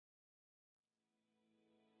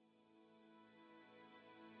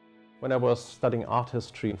When I was studying art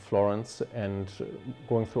history in Florence and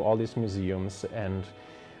going through all these museums and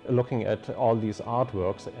looking at all these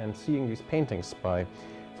artworks and seeing these paintings by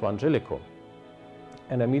Fra Angelico,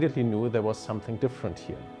 and I immediately knew there was something different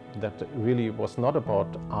here, that really was not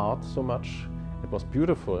about art so much. It was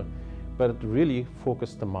beautiful, but it really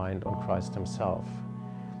focused the mind on Christ himself.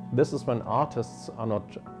 This is when artists are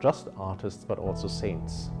not just artists, but also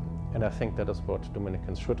saints. And I think that is what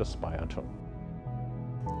Dominicans should aspire to.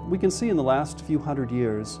 We can see in the last few hundred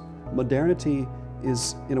years, modernity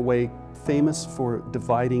is in a way famous for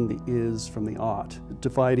dividing the is from the ought,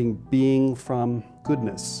 dividing being from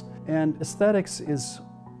goodness. And aesthetics is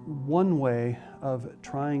one way of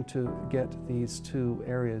trying to get these two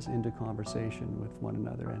areas into conversation with one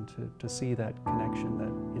another and to see that connection,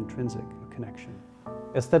 that intrinsic connection.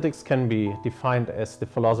 Aesthetics can be defined as the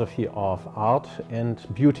philosophy of art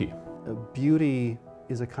and beauty. Beauty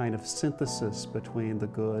is a kind of synthesis between the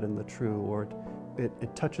good and the true, or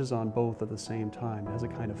it touches on both at the same time. It has a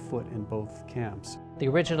kind of foot in both camps. The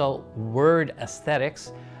original word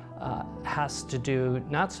aesthetics has to do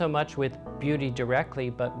not so much with beauty directly,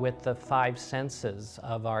 but with the five senses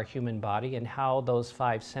of our human body and how those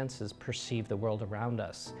five senses perceive the world around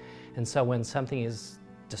us. And so when something is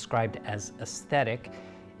described as aesthetic,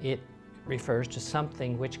 it refers to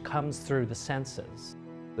something which comes through the senses.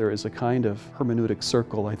 There is a kind of hermeneutic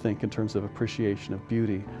circle, I think, in terms of appreciation of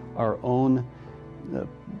beauty. Our own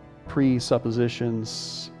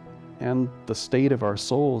presuppositions and the state of our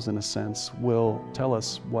souls, in a sense, will tell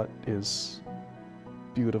us what is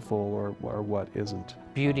beautiful or what isn't.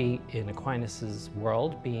 Beauty in Aquinas's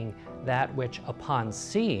world being that which, upon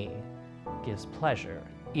seeing, gives pleasure,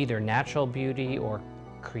 either natural beauty or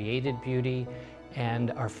created beauty,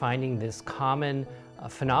 and are finding this common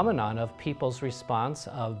phenomenon of people's response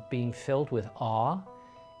of being filled with awe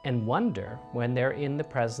and wonder when they're in the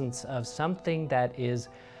presence of something that is,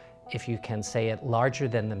 if you can say it, larger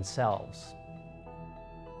than themselves.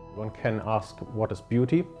 One can ask what is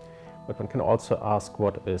beauty, but one can also ask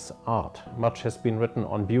what is art. Much has been written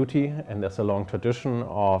on beauty, and there's a long tradition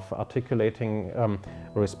of articulating a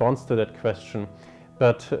response to that question.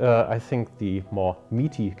 But I think the more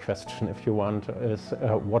meaty question, if you want, is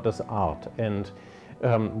what is art, and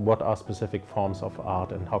what are specific forms of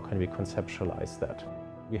art, and how can we conceptualize that?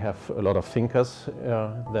 We have a lot of thinkers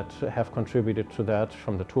that have contributed to that,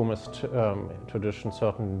 from the Thomist tradition,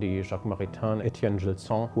 certainly Jacques Maritain, Etienne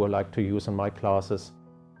Gilson, who I like to use in my classes.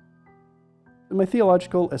 In my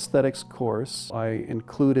theological aesthetics course, I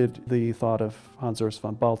included the thought of Hans Urs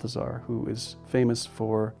von Balthasar, who is famous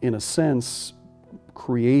for, in a sense,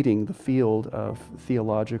 creating the field of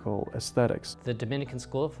theological aesthetics. The Dominican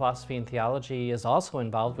School of Philosophy and Theology is also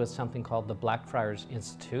involved with something called the Blackfriars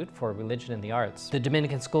Institute for Religion and the Arts. The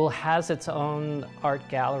Dominican School has its own art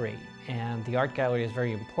gallery, and the art gallery is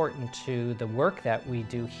very important to the work that we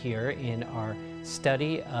do here in our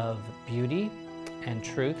study of beauty and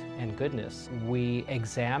truth and goodness. We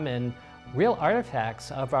examine real artifacts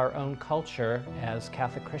of our own culture as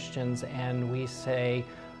Catholic Christians, and we say,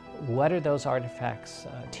 what are those artifacts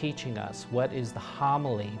teaching us? What is the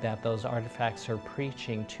homily that those artifacts are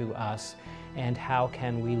preaching to us? And how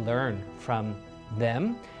can we learn from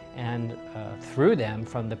them and through them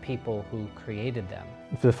from the people who created them?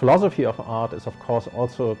 The philosophy of art is, of course,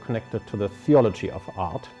 also connected to the theology of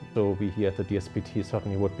art. So we here at the DSPT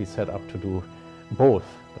certainly would be set up to do both,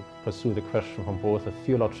 pursue the question from both a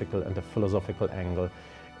theological and a philosophical angle,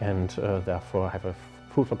 and therefore have a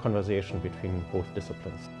fruitful conversation between both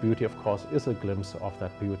disciplines. Beauty, of course, is a glimpse of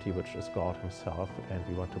that beauty which is God himself, and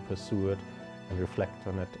we want to pursue it and reflect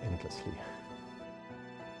on it endlessly.